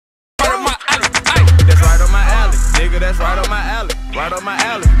nigga, that's right on my alley. Right on my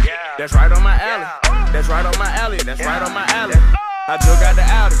alley. That's right on my alley. That's right on my alley. That's right on my alley. I just got the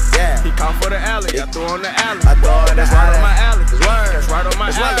alley. He called for the alley. I threw on the alley. That's right on my alley. That's right on my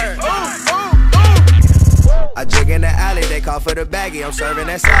alley. I jig in the alley, they call for the baggie, I'm serving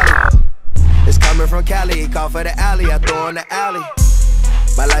that salad. It's coming from Cali, he called for the alley, I throw on the alley.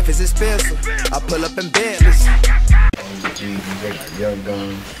 My life is expensive, I pull up in Bentleys. Young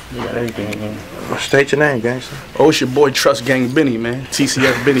Gun. You got everything, man. State your name, gangster. Oh, it's your boy Trustgang Benny, man.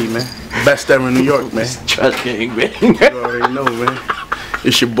 TCF Benny, man. Best ever in New York, man. Trustgang Benny. You already know, man.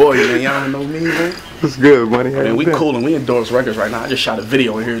 It's your boy, man. Y'all don't know me, man. What's good, buddy? Man, we cool and we endorse records right now. I just shot a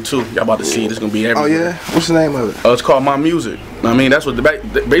video in here too. Y'all about to see it. It's gonna be everywhere. Oh yeah? What's the name of it? It's called My Music. I mean, that's what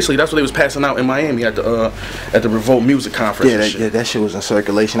basically that's what they was passing out in Miami at the Revolt Music Conference. Yeah, that shit was in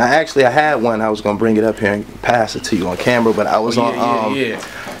circulation. I had one. I was gonna bring it up here and pass it to you on camera, but I was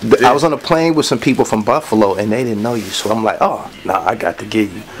I was on a plane with some people from Buffalo and they didn't know you, so I'm like, oh, nah, I got to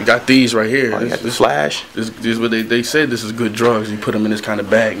get you. You got these right here. Oh, this flash. This is what they said. This is good drugs. You put them in this kind of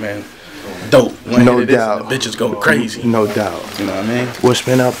bag, man. Dope. No doubt. The bitches go crazy. No doubt. You know what I mean? What's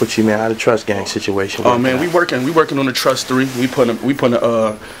been up with you, man? How the Trustgang situation? Oh man, we working on the Trust 3. We put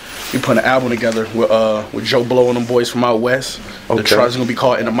an album together with Joe Blow and them boys from out west. The Trust is gonna be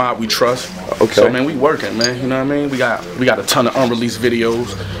called In the Mob We Trust. Okay. So man, we working, man. You know what I mean? We got a ton of unreleased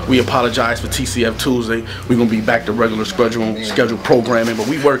videos. We apologize for TCF Tuesday. We gonna be back to regular schedule programming, but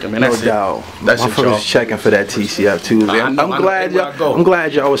we working, man. That's no doubt. That's my folks checking for that TCF Tuesday. I'm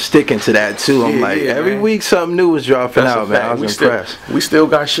glad y'all was sticking to that too. I'm like every week something new was dropping out, man. I was impressed. We still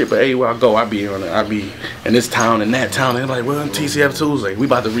got shit, but anywhere I go, I be in this town and that town. And like, well, TCF Tuesday. We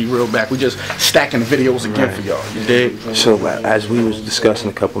about to re-reel back. We just stacking the videos again for y'all. You dig? So as we was discussing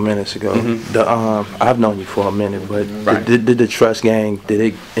a couple minutes ago, I've known you for a minute, but did the Trustgang, did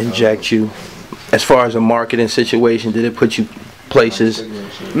it inject you as far as a marketing situation? Did it put you places?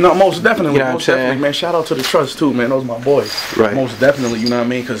 No, most definitely. You know what I'm saying? Man, shout out to the Trust too, man. Those my boys. Right. Most definitely, you know what I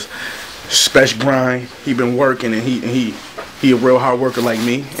mean? Because SPESH'S grind, he been working and he a real hard worker like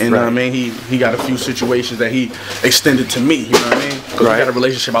me, and you know what I mean, he got a few situations that he extended to me, you know what I mean, because we got a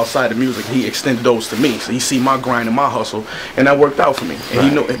relationship outside the music. He extended those to me, so he see my grind and my hustle, and that worked out for me. And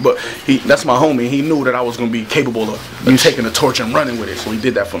he knew, but that's my homie. He knew that I was gonna be capable of taking the torch and running with it, so he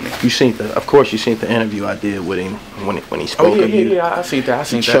did that for me. Of course, you seen the interview I did with him when he spoke of you. Yeah, I seen that.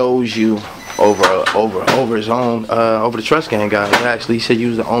 He chose you over his own over the Trustgang guys. Actually, he said you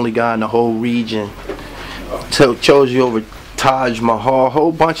was the only guy in the whole region. Chose you over Taj Mahal,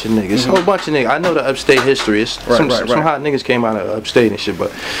 whole bunch of niggas, I know the upstate history. Some hot niggas came out of upstate and shit,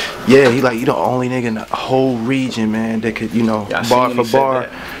 but yeah, he like, you the only nigga in the whole region, man, that could, you know, bar for bar,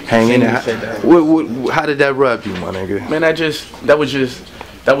 hang in there. How did that rub you, my nigga? Man, that was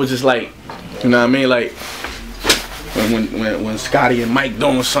just like, you know what I mean, like when Scotty and Mike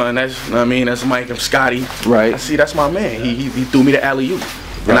doing something, that's, you know what I mean, that's Mike and Scotty. Right. I see, that's my man. He threw me the alley-oop.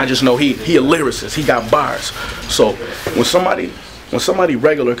 And I just know he a lyricist. He got bars. So when somebody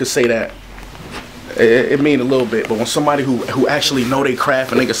regular could say that, it mean a little bit. But when somebody who actually know their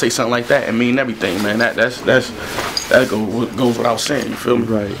craft and they can say something like that, it mean everything, man. That goes without saying. You feel me?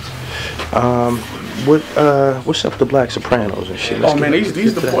 Right. What's up the Black Sopranos and shit? Oh man,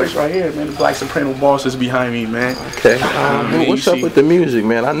 these the boys right here, man. The Black Soprano bosses behind me, man. Okay. What's up with the music,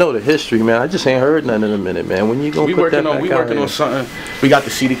 man? I know the history, man. I just ain't heard nothing in a minute, man. When you gonna put that back out? We working on something. We got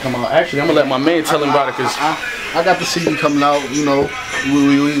the CD coming out. Actually, I'm gonna let my man tell him about it, cause I got the CD coming out. You know,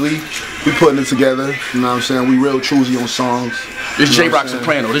 we putting it together. You know what I'm saying? We real choosy on songs. This J-Rock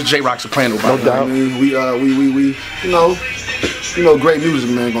Soprano. This J-Rock Soprano. No doubt. I mean, we you know, great music,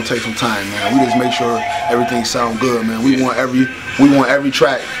 man. Gonna take some time, man. We just make sure everything sound good, man. We want every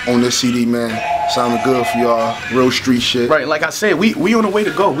track on this CD, man, sounding good for y'all. Real street shit. Right, like I said, we on the way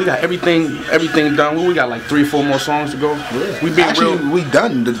to go. We got everything done. We got like 3 or 4 more songs to go. Yeah. We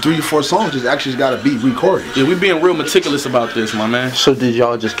done the 3 or 4 songs. Just actually got to be recorded. Yeah, we being real meticulous about this, my man. So did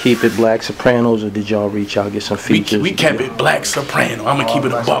y'all just keep it Black Sopranos, or did y'all reach out, get some features? We kept it Black Soprano. I'm gonna keep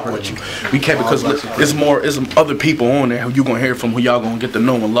it a buck with you. We kept it because it's some other people on there who you gonna hear from, who y'all gonna get to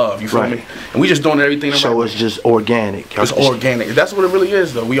know and love. You feel me? And we just doing everything. So it's just organic. It's organic. That's what it really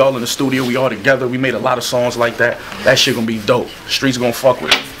is, though. We all in the studio. We all together. We made a lot of songs like that. That shit gonna be dope. Streets gonna fuck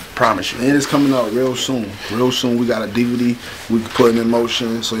with it. Promise you. And it's coming out real soon. Real soon. We got a DVD we putting in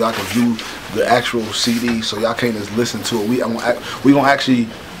motion so y'all can view the actual CD. So y'all can't just listen to it. We gonna actually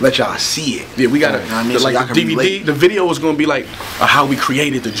let y'all see it. Yeah, we got you know I mean? like the DVD. Relate. The video is gonna be like how we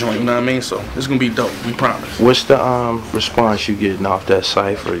created the joint. You know what I mean? So it's gonna be dope. We promise. What's the response you getting off that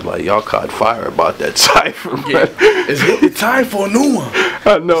cipher? Like y'all caught fire about that cipher. Yeah. It's time for a new one.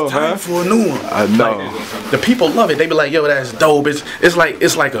 I know. It's time for a new one. I know. Like, the people love it. They be like, yo, that's dope. It's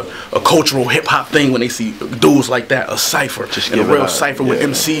like a cultural hip hop thing when they see dudes like that, a cipher, and a real cipher with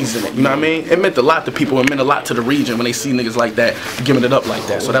MCs in it. You know what I mean? It meant a lot to people. It meant a lot to the region when they see niggas like that giving it up like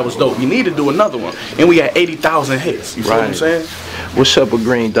that. So that was dope. You need to do another one, and we had 80,000 hits. You feel what I'm saying? What's up with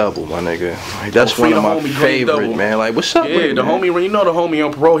Green Double, my nigga? Like, that's one of my favorite, man. Like, what's up with it, the man? homie, you know the homie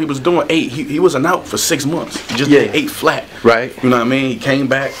on parole, he was doing 8. He wasn't out for 6 months. He just did 8 flat. Right. You know what I mean? He came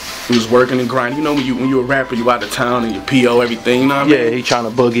back, he was working and grinding. You know when you a rapper, you out of town and your PO, everything, you know what I mean? Yeah, he trying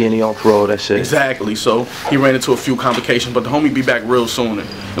to boogie and he on parole, that's it. Exactly. So he ran into a few complications, but the homie be back real soon,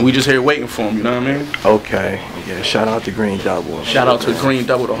 and we just here waiting for him, you know what I mean? Okay. Yeah, shout out to Green Double. Shout out to Green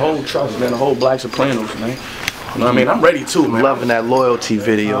Double, the whole trust, man, the whole Black Sopranos, man. You know what I mean? I'm ready too, man. Loving that loyalty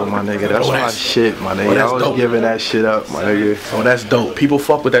video, my nigga. That's my shit, my nigga. I was giving that shit up, my nigga. Oh, that's dope. People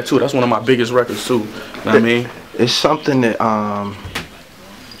fuck with that too. That's one of my biggest records too. You know what I mean? It's something that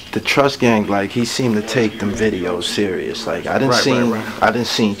the Trustgang, like, he seemed to take them videos serious. Like, I didn't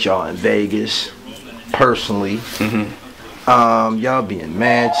see y'all in Vegas personally. Y'all be in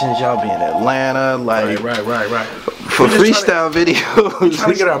mansions, y'all be in Atlanta, like right. For freestyle videos. We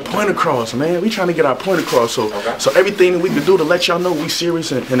trying to get our point across, man. We trying to get our point across. So everything that we can do to let y'all know we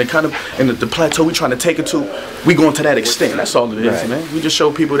serious and the kind of the plateau we trying to take it to, we going to that extent. That's all it is, man. We just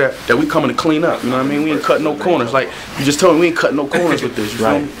show people that we coming to clean up. You know what I mean? We ain't cutting no corners. Like you just told me, we ain't cutting no corners with this. You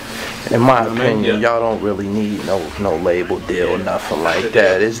feel me? In my opinion, y'all don't really need no label deal, nothing like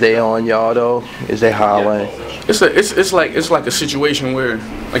that. Is they on y'all though? Is they hollering? It's like a situation where,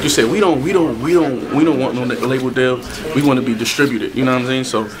 like you said, we don't want no label deal. We want to be distributed. You know what I'm saying?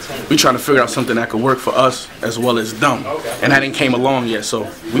 So we trying to figure out something that could work for us as well as them, and that ain't came along yet. So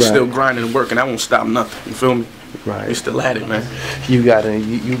we still grinding and working. That won't stop nothing. You feel me? Right. We still at it, man. You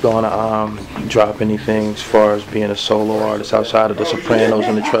gonna drop anything as far as being a solo artist outside of the Sopranos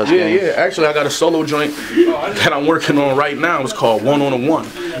and the Trustgang? Yeah. Actually, I got a solo joint that I'm working on right now. It's called 1 on 1,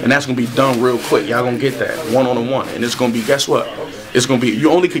 and that's gonna be done real quick. Y'all gonna get that 1 on 1, and it's gonna be, guess what? It's gonna be,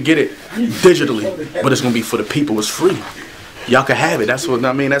 you only could get it digitally, but it's gonna be for the people. It's free. Y'all can have it. That's what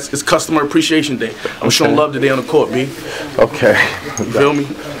I mean. It's Customer Appreciation Day. I'm showing love today on the court, B. Okay. You feel me?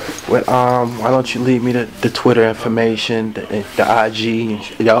 Well, why don't you leave me the Twitter information, the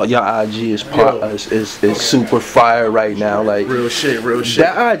IG? Your IG is super fire right now, like real shit.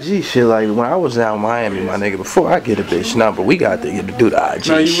 That IG shit, like when I was down in Miami, my nigga, before I get a bitch number, we got to do the IG.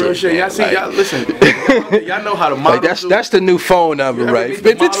 No, you shit. Real shit. Y'all see, y'all listen. Y'all know how to model. Like that's the new phone number, right?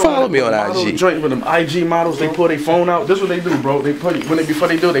 Bitch, follow me on IG. Joint with them IG models, they pull their phone out. This is what they do, bro. They pull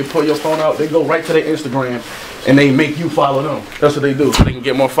they pull your phone out. They go right to their Instagram. And they make you follow them. That's what they do, so they can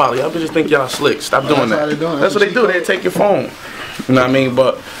get more followers. Y'all just think y'all slick. Stop doing that. That's what they do. They take your phone. You know what I mean?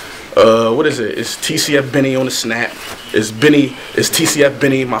 But what is it? It's TCF Benny on the Snap. It's TCF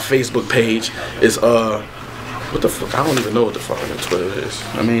Benny. My Facebook page is what the fuck? I don't even know what the fuck the Twitter is.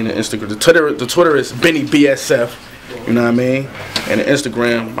 I mean the Instagram. The Twitter is Benny BSF. You know what I mean? And the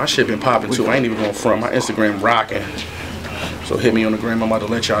Instagram, my shit been popping too. I ain't even going front. My Instagram rocking. So hit me on the gram. I'm about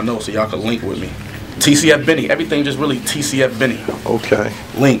to let y'all know so y'all can link with me. TCF Benny. Everything just really TCF Benny. Okay.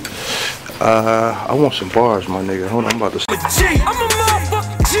 Link. I want some bars, my nigga. Hold on, I'm about to. I'm a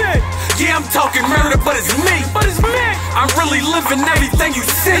motherfucking G. Yeah, I'm talking murder, but it's me. I'm really living everything you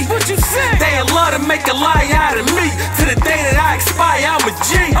see. That's what you say. They love to make a lie out of me. To the day that I expire, I'm a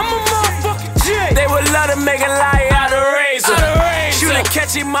G. I'm a motherfucking G. They would love to make a lie out of Razor. Shoot and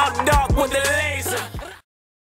catch him out dark with the laser.